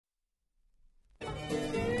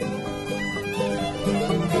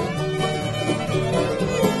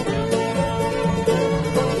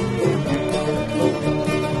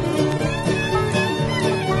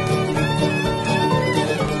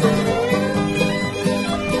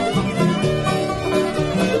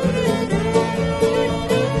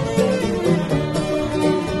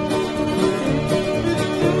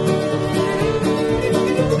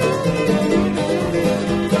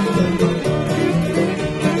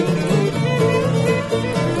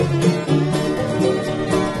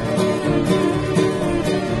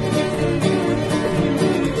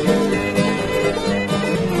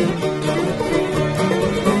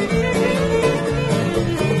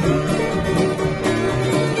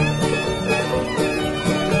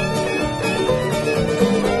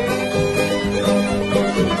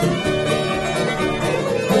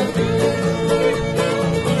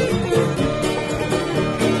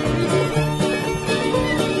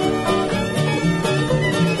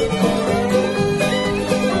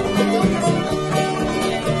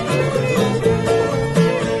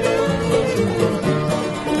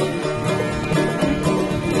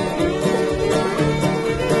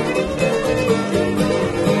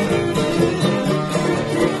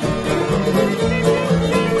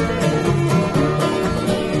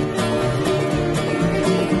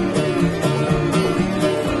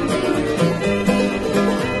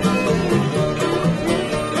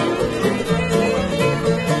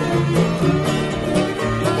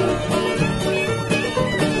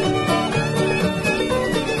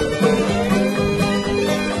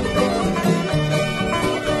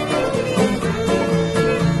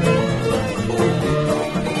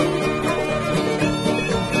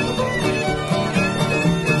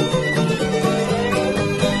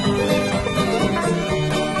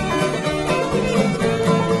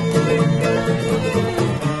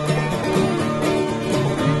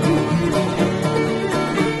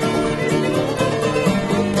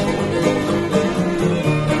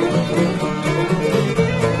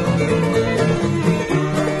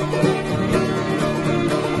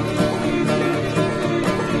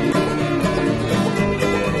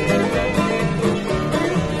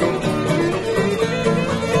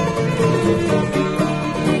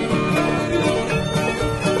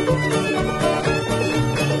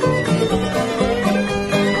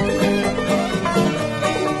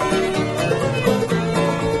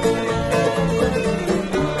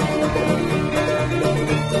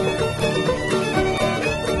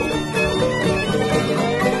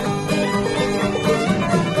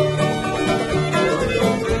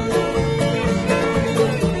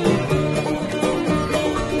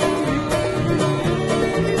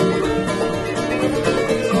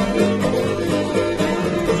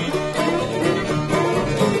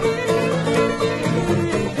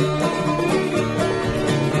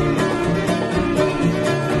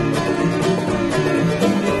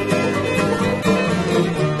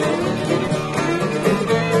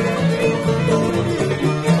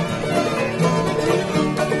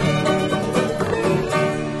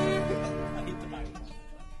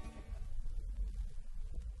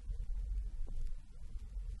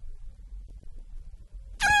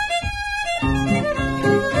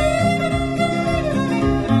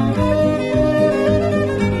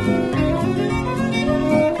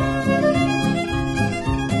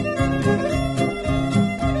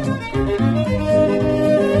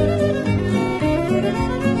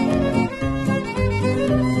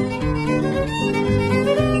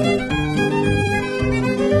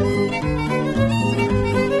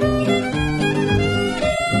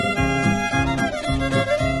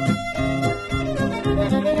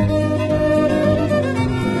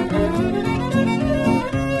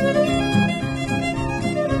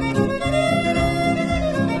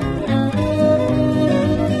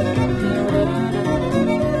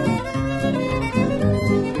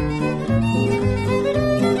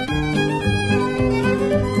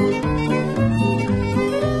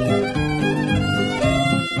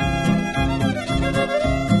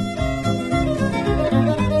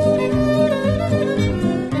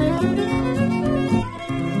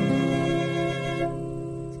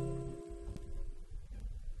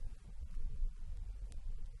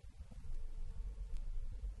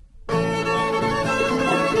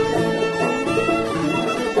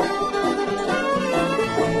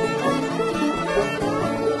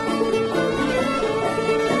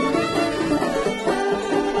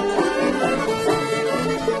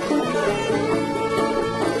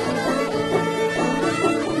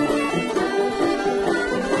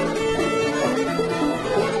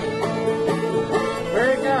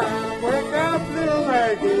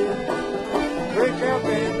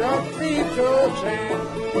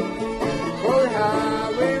For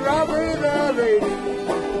highway robbery the lady,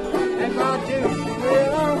 and my tune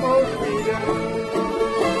will almost be done.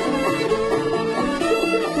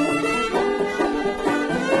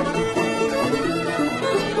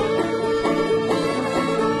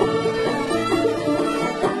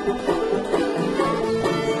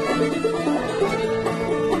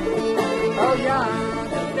 Oh,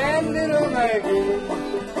 yonder that little Maggie,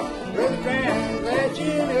 with granddad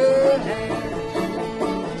in her hand,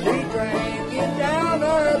 she drank it down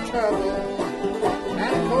her trouble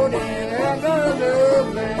and put in another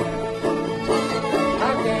plan.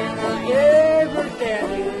 How can I ever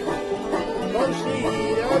stand it? But see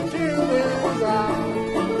the two move on.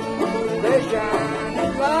 They shine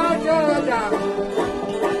like a diamond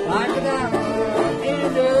in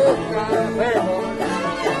the sky. There, boy.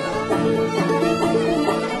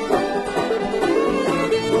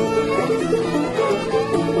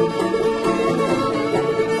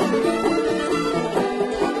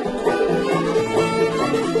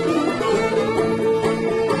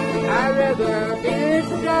 I'd rather be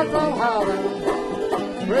just on Holland,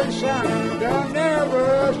 where the sun don't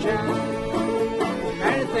never shine.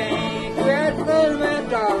 And think that movement,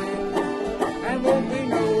 darling, and won't be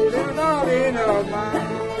no little darling of mine.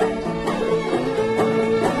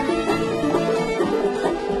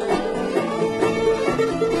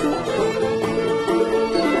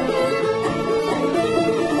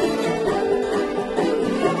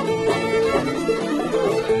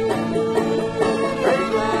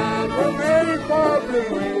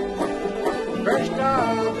 First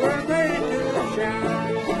stars were made to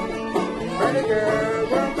shine. Pretty girls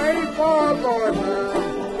were made for boyhood.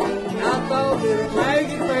 I thought that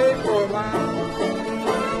Maggie made for mine.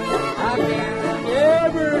 I can't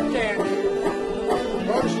ever stand it,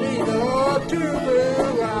 but see the two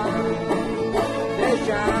blue eyes. They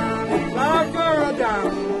shine like a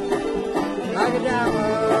diamond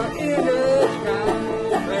in the sky.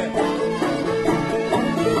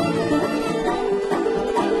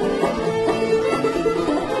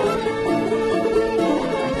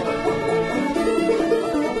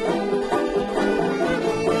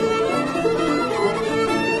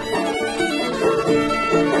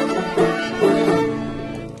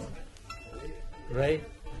 Ray,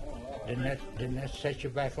 didn't that set you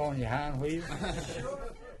back on your hind wheels?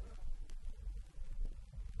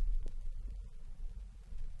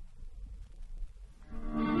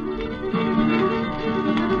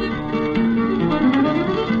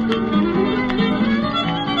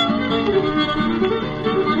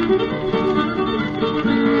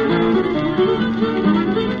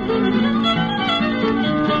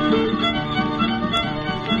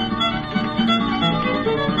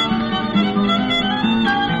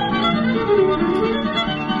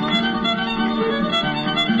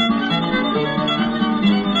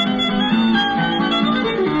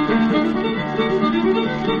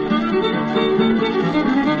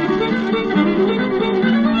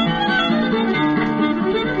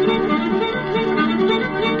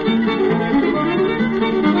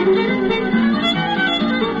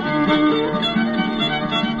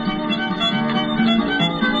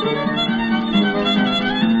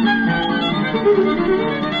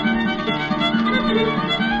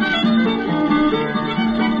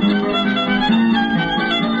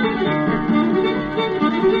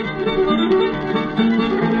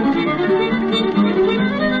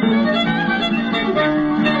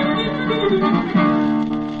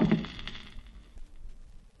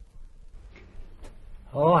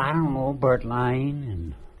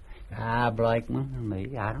 Blakeman and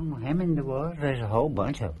me, I don't know how many there was. There's a whole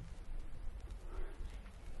bunch of them.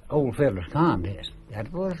 Old Fiddler's Contest.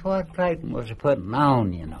 That was what Clayton was putting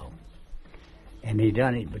on, you know. And he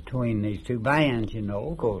done it between these two bands, you know.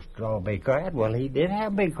 Of course, draw a big crowd. Well, he did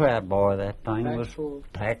have a big crowd, boy. That thing was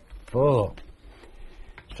packed full.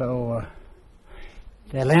 So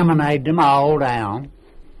they eliminated them all down.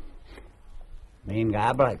 Me and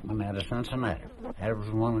Guy Blakeman out of Cincinnati. That was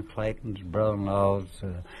one of Clayton's brother-in-law's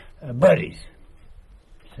buddies.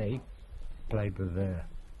 See? Played with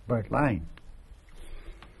Bert Lane.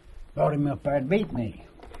 Brought him up there to beat me.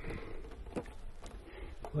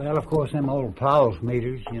 Well, of course, them old applause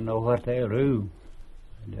meters, you know what they'll do.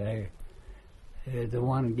 They're the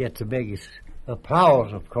one that gets the biggest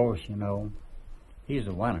applause, of course, you know. He's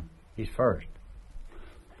the winner. He's first.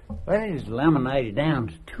 Well, he's eliminated down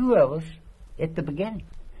to two of us at the beginning.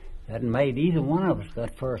 Hadn't made either one of us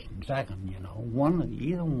got first and second, you know.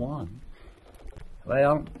 Either one.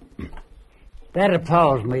 Well, that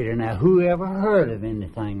applause meter, now, who ever heard of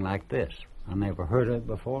anything like this? I never heard of it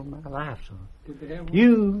before in my life. So did they have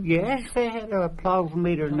one? Yes, they had an applause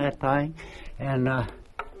meter in that thing. And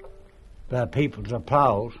the people's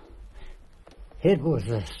applause, it was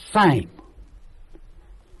the same.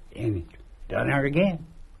 And done it again.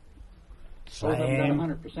 Both of them got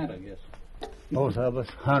 100%, I guess. Both of us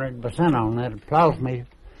 100% on that applause meter.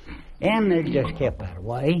 And they just kept that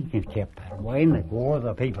away and kept that away, and they wore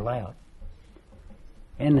the people out.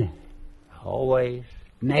 And always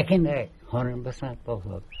neck and neck, 100%, both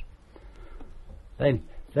of us.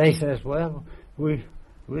 They says, well, we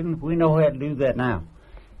know how to do that now.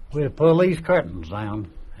 We'll pull these curtains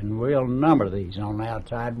down, and we'll number these on the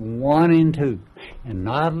outside 1 and 2, and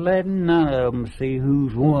not letting none of them see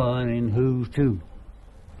who's 1 and who's 2.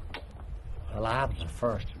 Well, I was the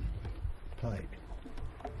first one played.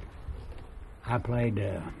 I played,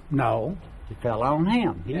 no, it fell on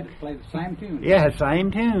him. He had to play the same tune. Yeah,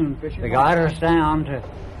 same tune. They got us down to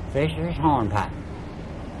Fisher's Hornpipe.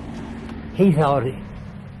 He thought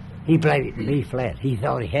he played it in B flat. He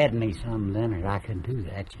thought he had me something then, and I couldn't do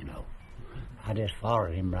that, you know. I just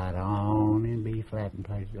followed him right on in B flat and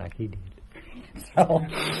played it like he did.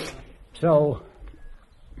 So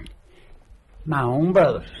my own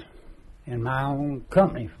brothers and my own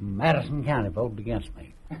company from Madison County voted against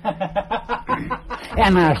me.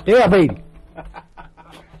 And I still beat him.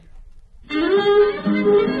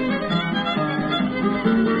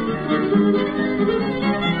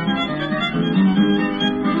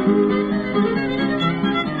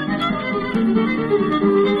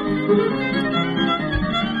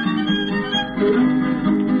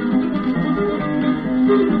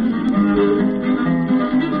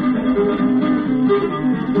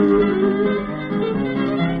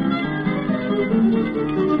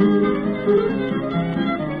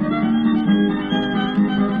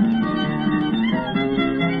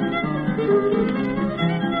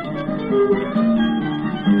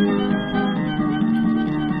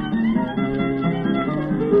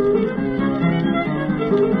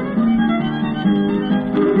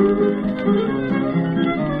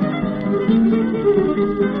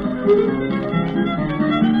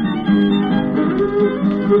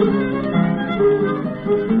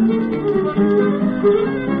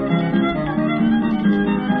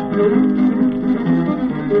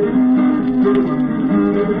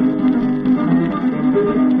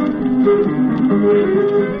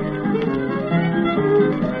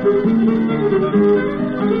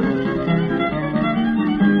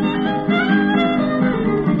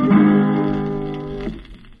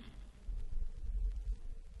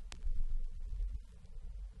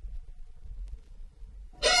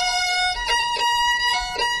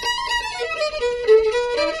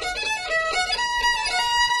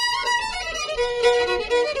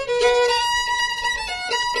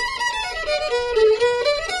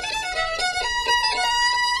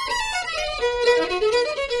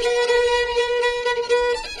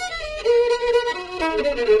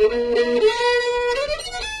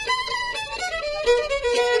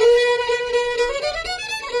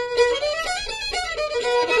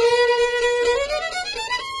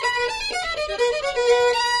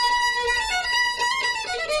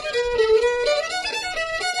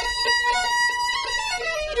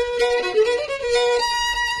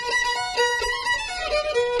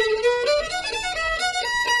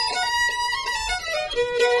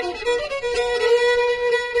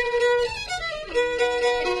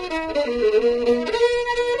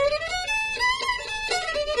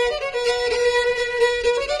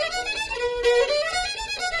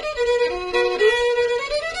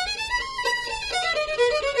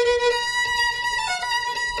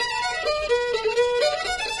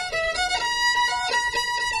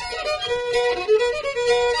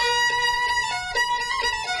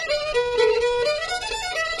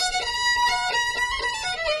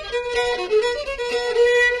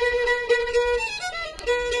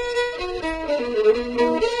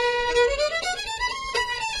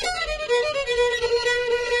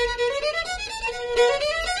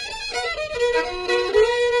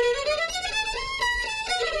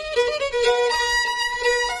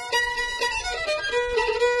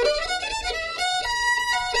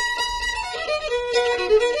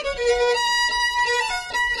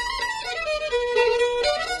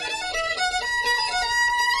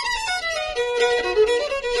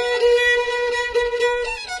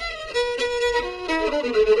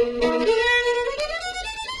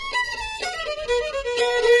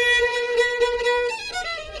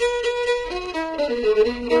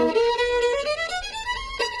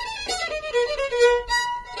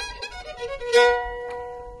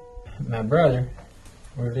 My brother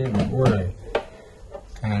was living at Worley,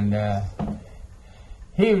 and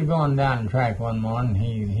he was going down the track one morning.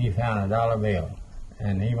 He found a dollar bill,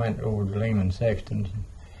 and he went over to Lehman Sexton's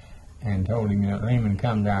and told him, let him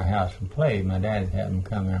come to our house and play. My dad had him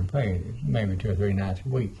come there and play maybe 2 or 3 nights a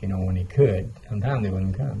week, when he could. Sometimes they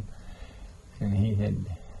wouldn't come. And he said,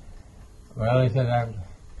 well, he said,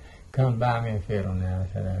 come buy me a fiddle now.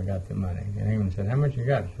 I said, I got the money. And he said, how much you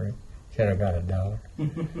got for it? He said, I got $1.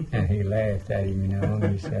 And he laughed at him, and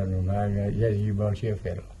he said, well, I got, yes, you bought you a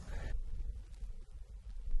fiddle.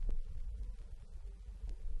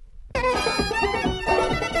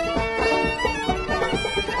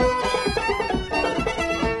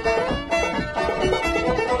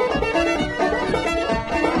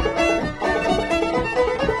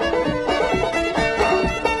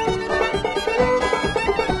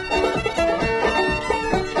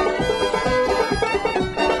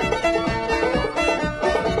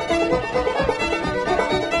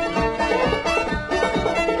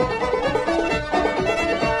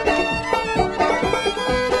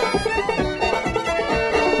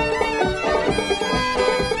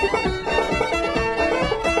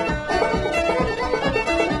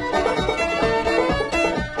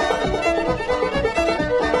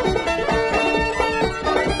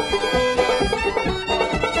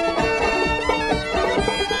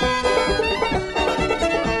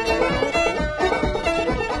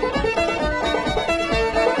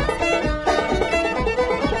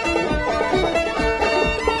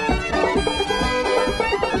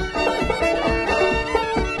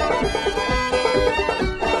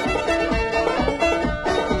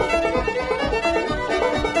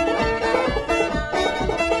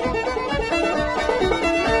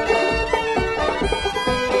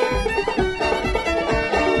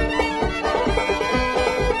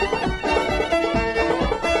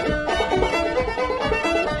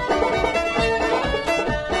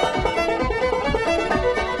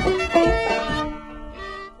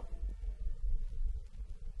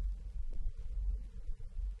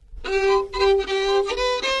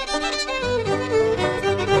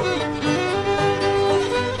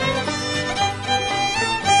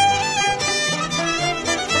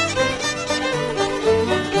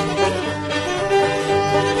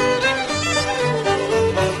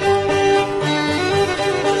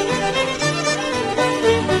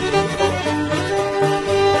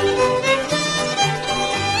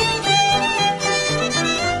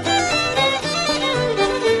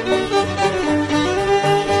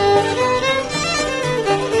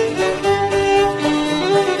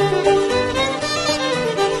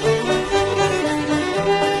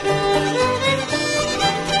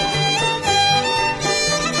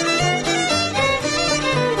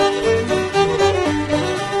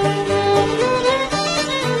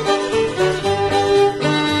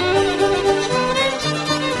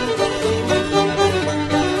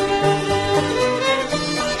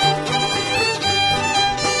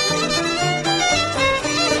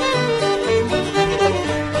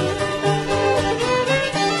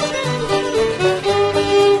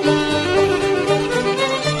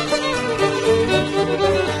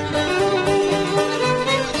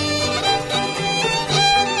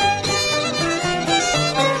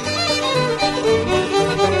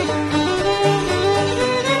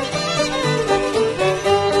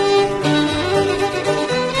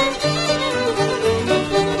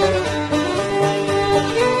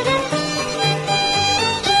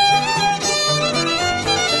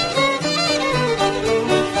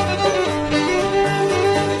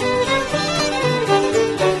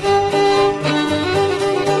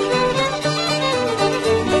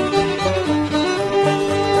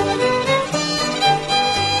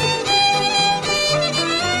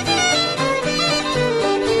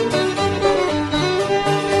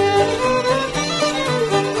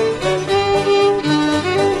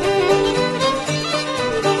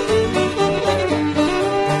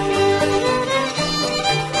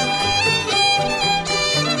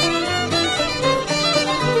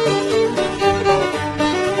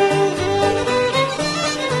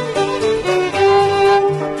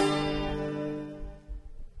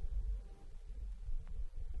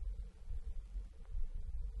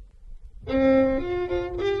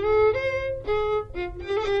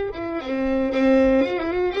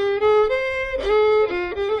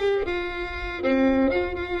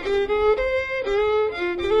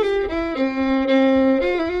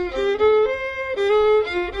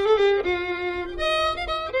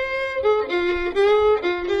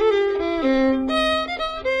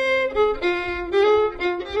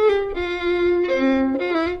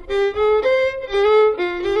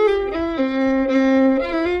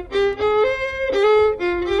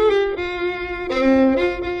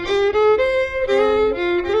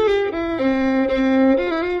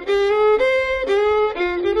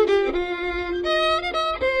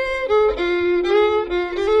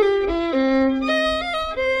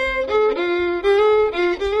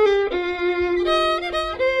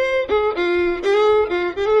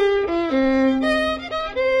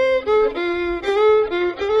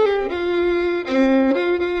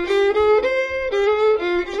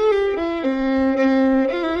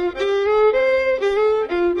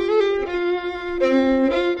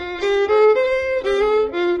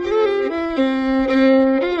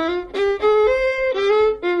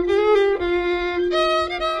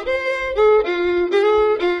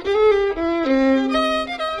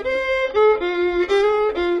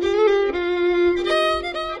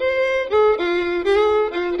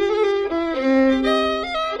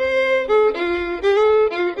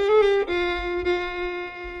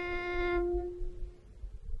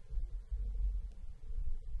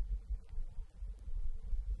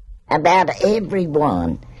 about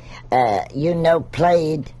everyone,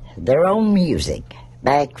 played their own music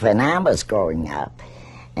back when I was growing up.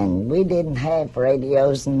 And we didn't have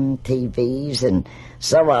radios and TVs and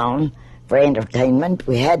so on for entertainment.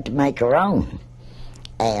 We had to make our own.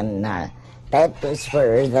 And that was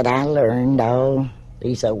where that I learned all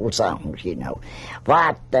these old songs,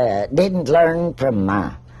 What didn't learn from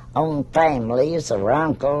my own families or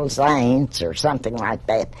uncles, aunts, or something like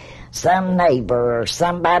that. Some neighbor or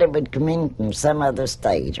somebody would come in from some other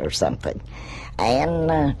state or something.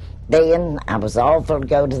 And then I was awful to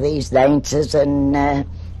go to these dances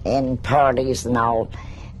and parties and all,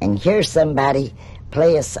 and hear somebody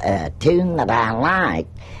play a tune that I liked,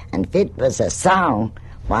 and if it was a song,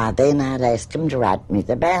 why, then I'd ask them to write me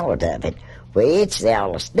the ballad of it, which they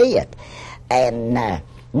always did. And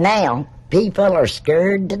now people are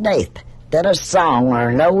scared to death that a song or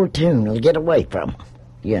an old tune will get away from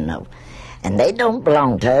them, And they don't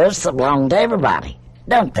belong to us, they belong to everybody,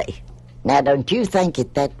 don't they? Now, don't you think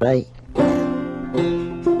it that way?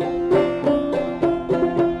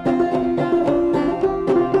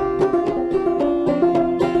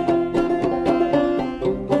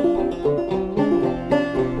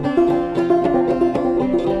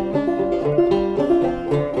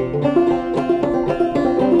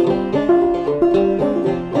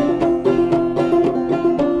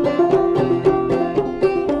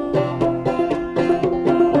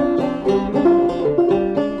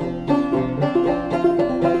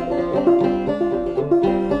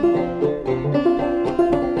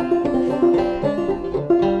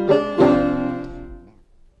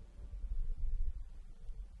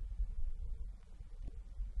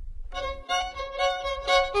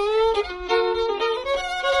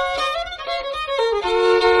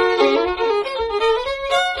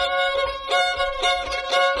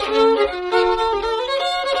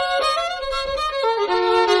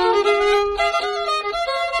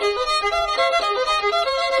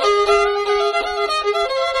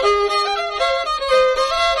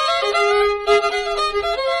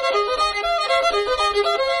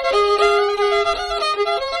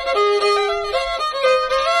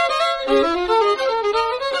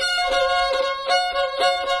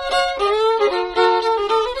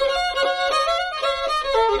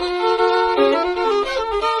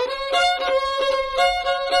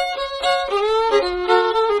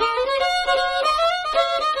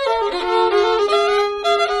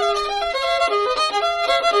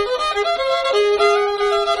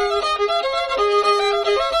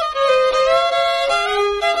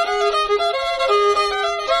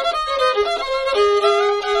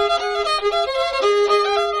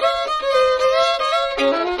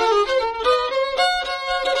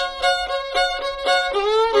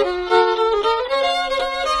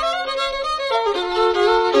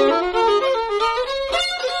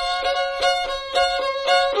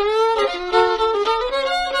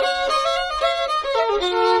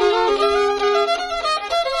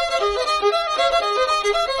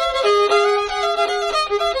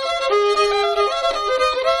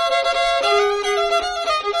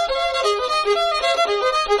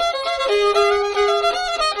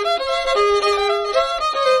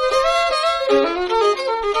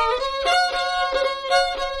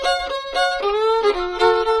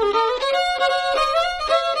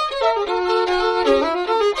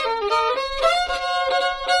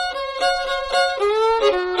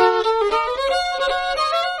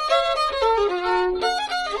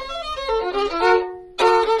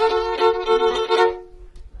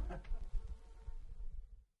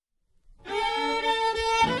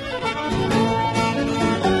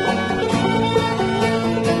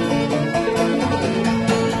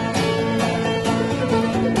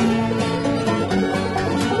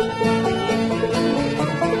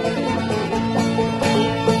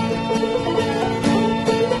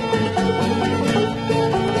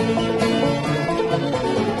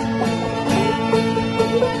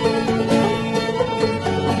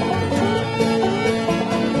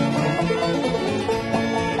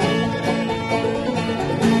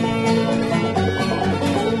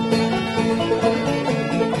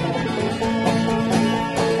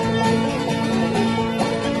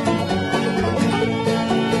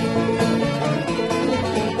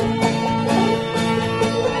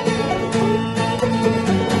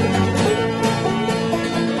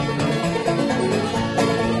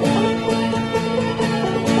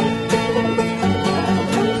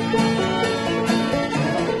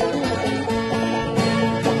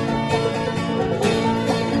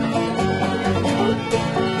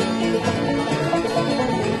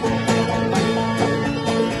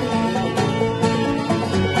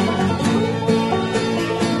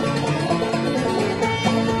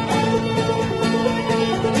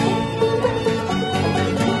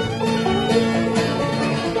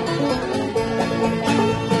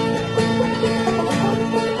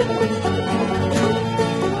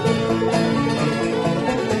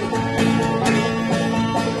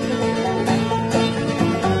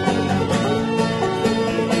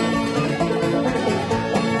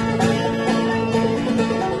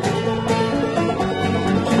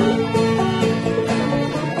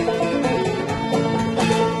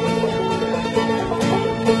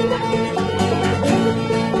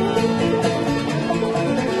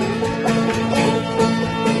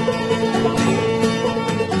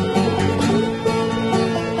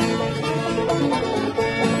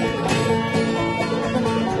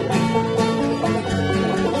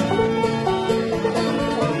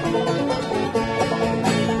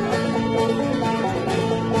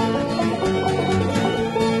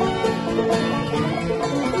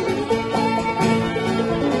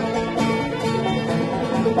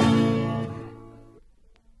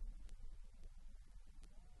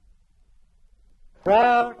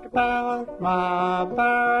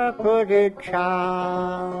 barefooted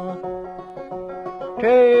child.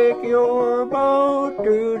 Take your boat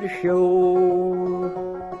to the shore.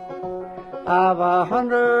 I've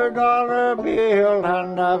 $100 bill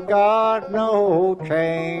and I've got no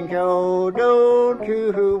change. Oh, don't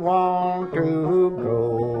you want to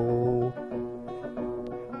go?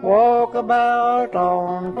 Walk about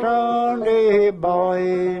on Sunday,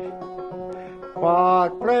 boys.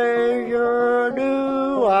 What pleasure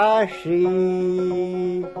do I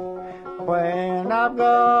see when I've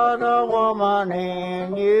got a woman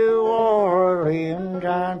in New Orleans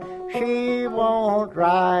and she won't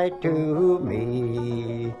write to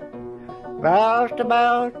me?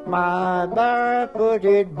 Roustabout, my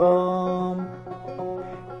barefooted bum,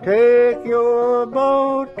 take your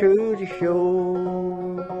boat to the shore.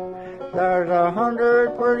 There's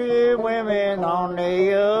 100 pretty women on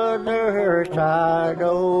the other side.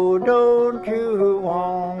 Oh, don't you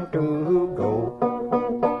want to go?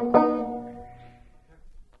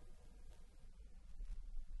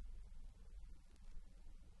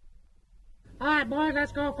 All right, boys,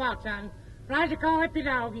 let's go fox hunting. Rise your call up your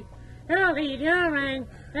doggy. Here'll lead, here'll ring,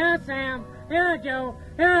 here'll Sam, here'll Joe,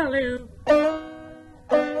 here'll Lou.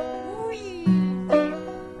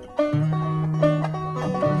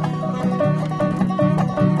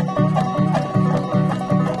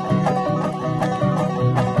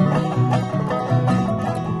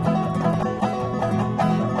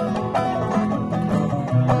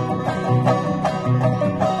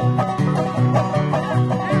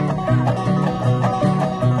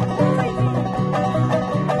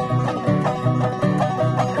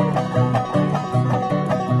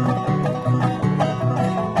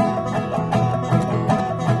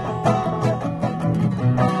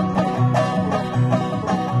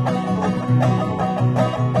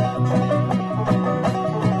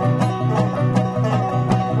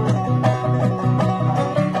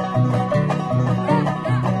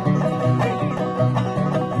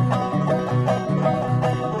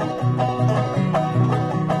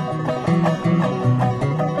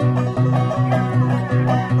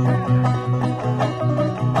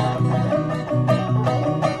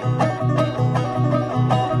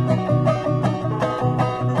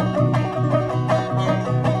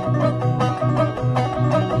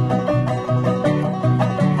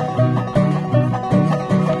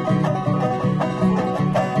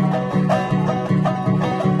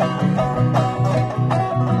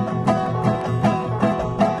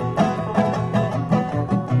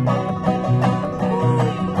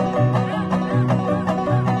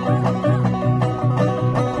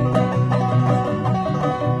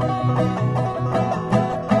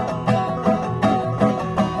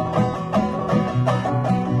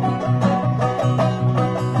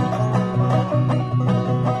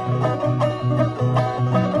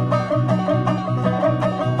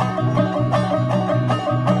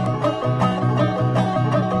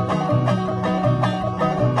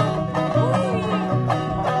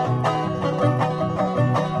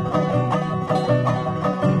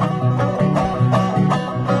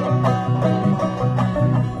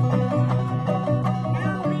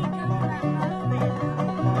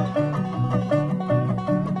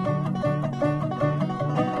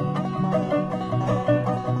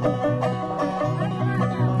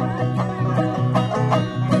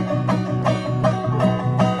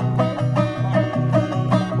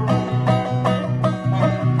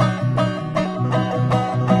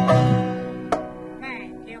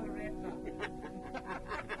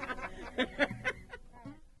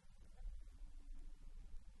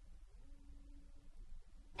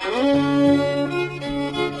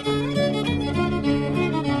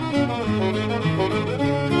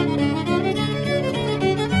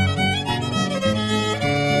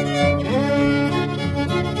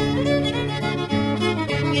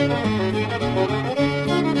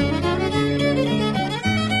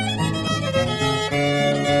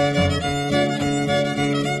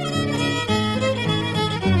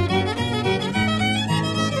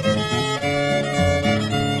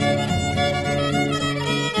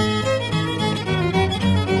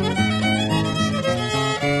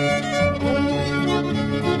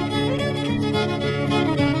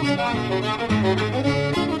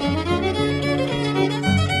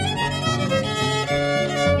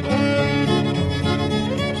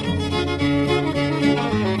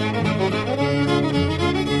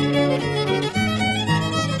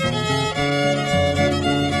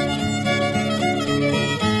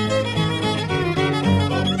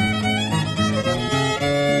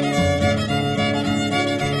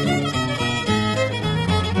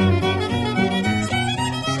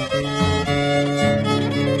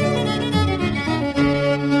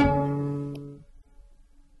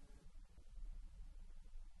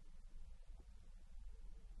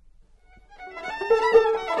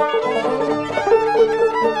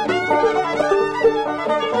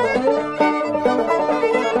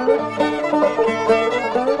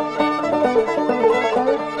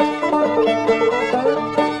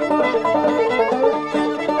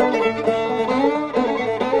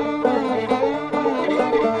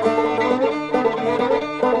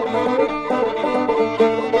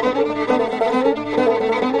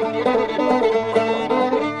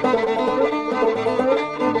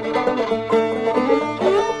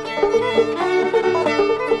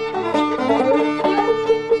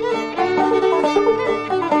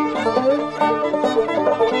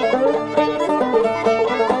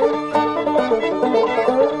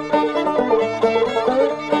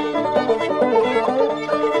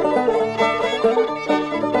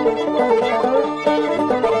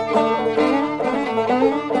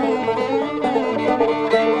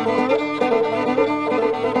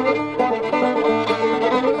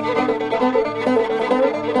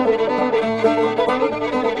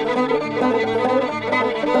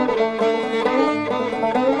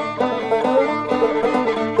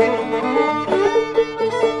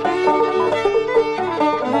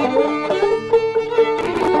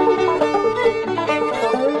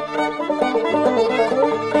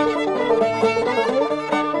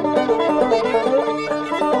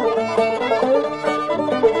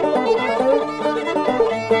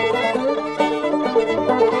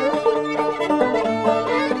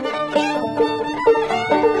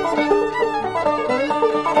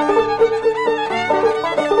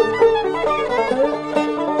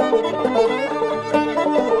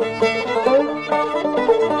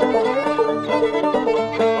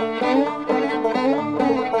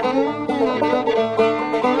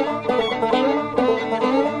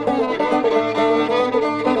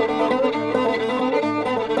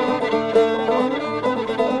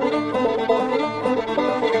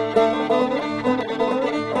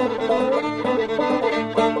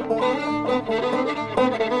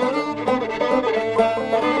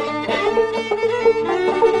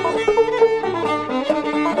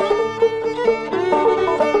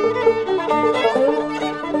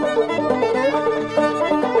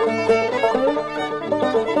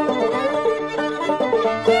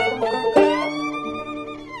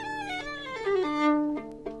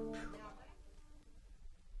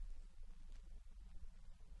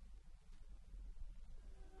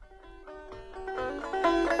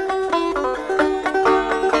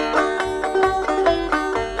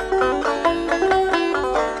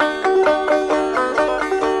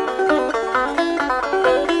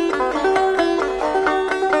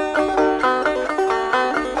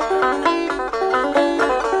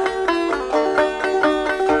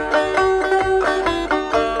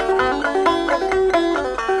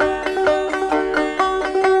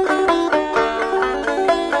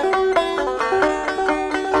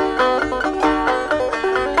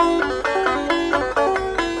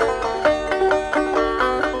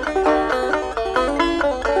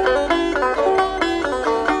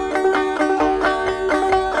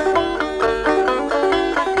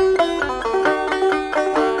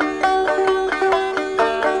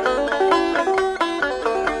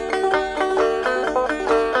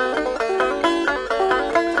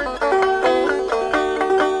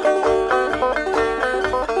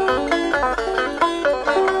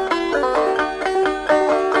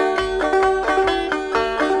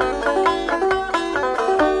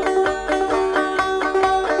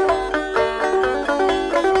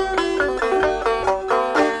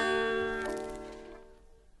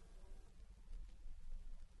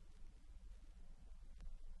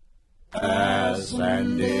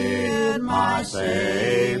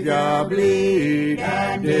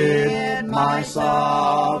 my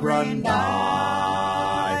sovereign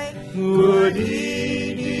die? Would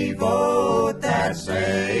he devote that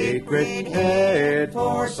sacred head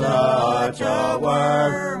for such a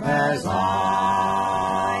worm as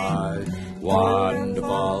I?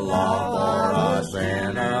 Wonderful love for a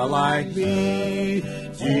sinner like me,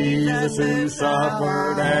 Jesus who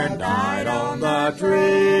suffered and died on the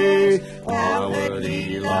tree. How would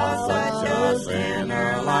he love such a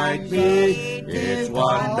sinner like me? It's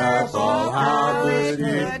wonderful, how could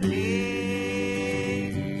it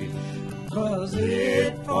be? 'Twas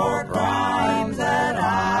it for crimes that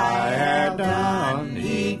I had done,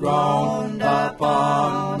 he groaned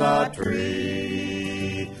upon the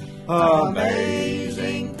tree.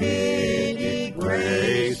 Amazing pity,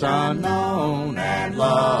 grace unknown, and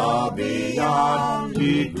love beyond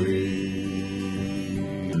degree.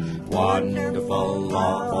 Wonderful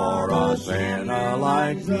love for a sinner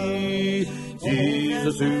like me,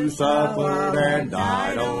 Jesus who suffered and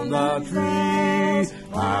died on the tree.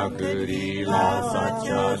 How could he love such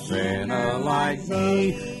a sinner like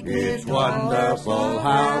me? It's wonderful,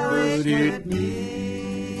 how could it be?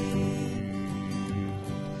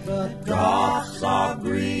 But drops of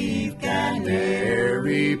grief can ne'er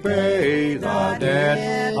repay the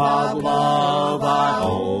debt of love I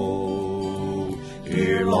owe.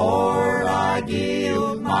 Dear Lord, I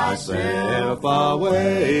give myself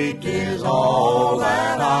away, 'tis all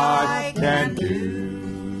that I can do.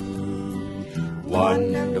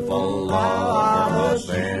 Wonderful love for a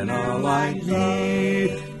sinner like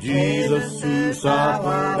me, Jesus who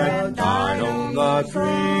suffered and died on the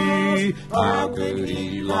tree. How could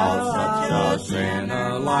he love such a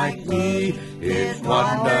sinner like me? It's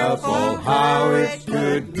wonderful how it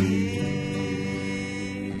could be.